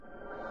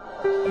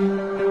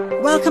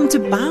Welcome to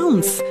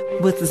Bounce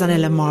with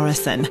Zanele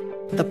Morrison,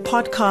 the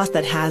podcast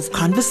that has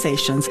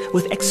conversations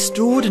with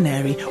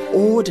extraordinary,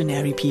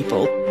 ordinary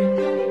people.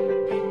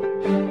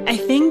 I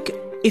think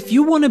if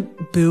you want to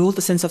build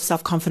a sense of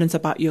self-confidence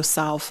about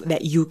yourself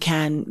that you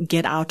can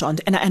get out on,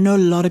 and I know a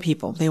lot of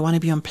people, they want to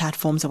be on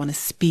platforms, they want to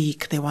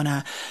speak, they want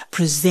to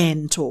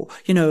present, or,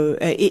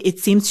 it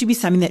seems to be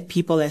something that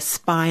people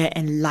aspire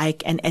and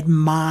like and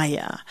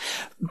admire.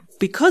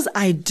 Because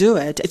I do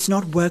it, it's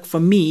not work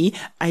for me.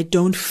 I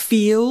don't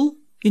feel,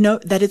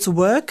 that it's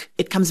work.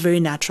 It comes very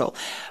natural.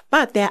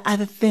 But there are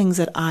other things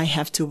that I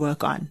have to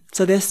work on.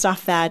 So there's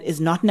stuff that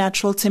is not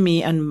natural to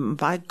me. And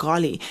by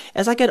golly,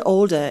 as I get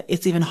older,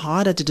 it's even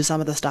harder to do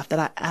some of the stuff that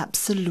I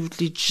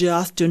absolutely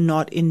just do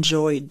not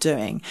enjoy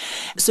doing.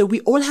 So we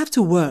all have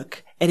to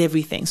work at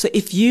everything. So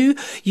if you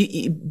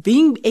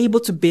being able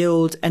to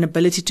build an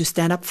ability to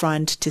stand up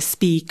front, to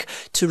speak,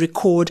 to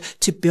record,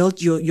 to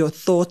build your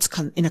thoughts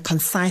in a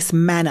concise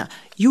manner,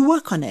 you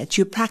work on it,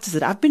 you practice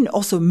it. I've been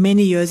also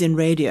many years in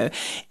radio,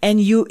 and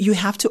you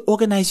have to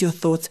organize your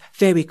thoughts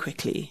very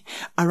quickly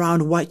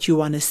around what you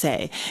want to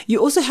say. You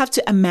also have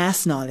to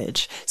amass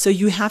knowledge. So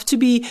you have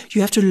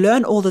to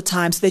learn all the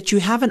time so that you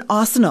have an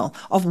arsenal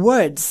of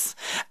words,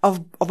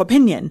 of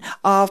opinion,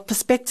 of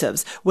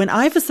perspectives. When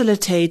I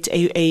facilitate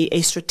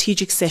a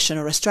strategic session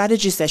or a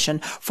strategy session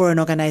for an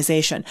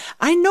organization,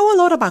 I know a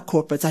lot about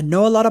corporates. I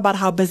know a lot about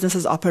how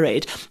businesses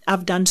operate.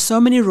 I've done so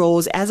many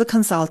roles as a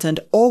consultant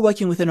or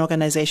working within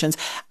organizations.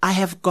 I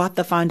have got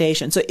the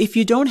foundation. So if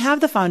you don't have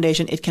the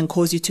foundation, it can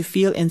cause you to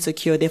feel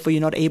insecure. Therefore, you're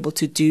not able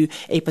to do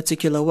a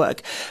particular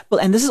work.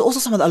 Well, and this is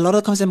also a lot of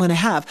the conversations I'm going to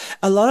have.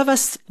 A lot of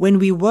us, when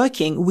we're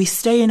working, we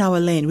stay in our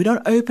lane. We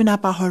don't open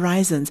up our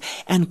horizons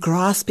and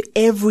grasp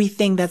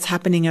everything that's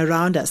happening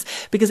around us,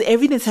 because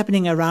everything that's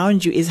happening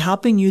around you is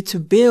helping you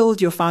to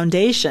build your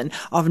foundation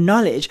of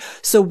knowledge.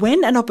 So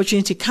when an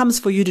opportunity comes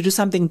for you to do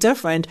something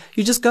different,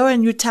 you just go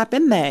and you tap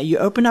in there. You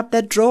open up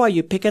that drawer,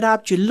 you pick it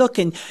up, you look,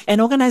 and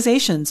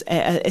organizations,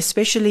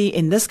 especially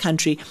in this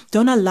country,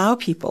 don't allow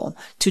people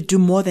to do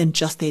more than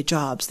just their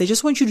jobs. They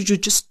just want you to do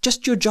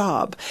just your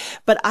job.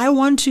 But I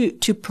want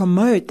to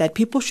promote that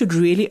people should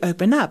really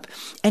open up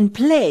and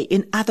play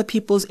in other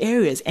people's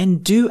areas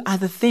and do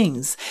other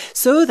things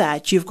so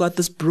that you've got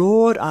this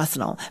broad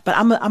arsenal. But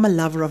I'm a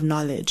lover of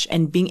knowledge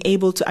and being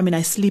able to,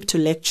 I sleep to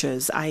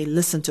lectures. I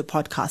listen to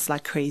podcasts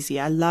like crazy.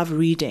 I love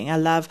reading.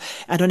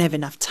 I don't have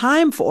enough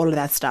time for all of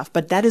that stuff,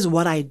 but that is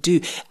what I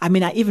do. I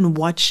even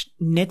watch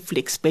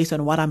Netflix based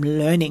on what I'm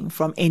learning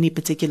from any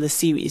particular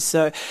series.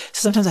 So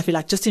sometimes I feel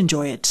like just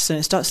enjoy it. So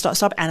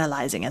stop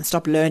analyzing and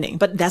stop learning.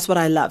 But that's what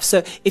I love.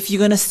 So if you're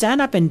going to stand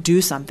up and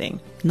do something,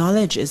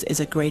 knowledge is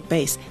a great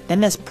base.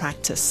 Then there's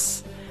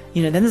practice.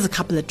 Then there's a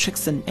couple of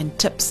tricks and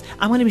tips.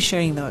 I'm going to be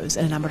sharing those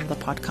in a number of the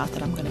podcasts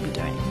that I'm going to be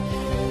doing.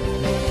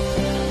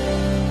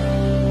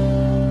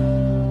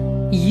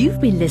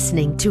 You've been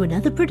listening to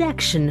another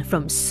production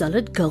from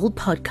Solid Gold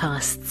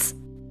Podcasts.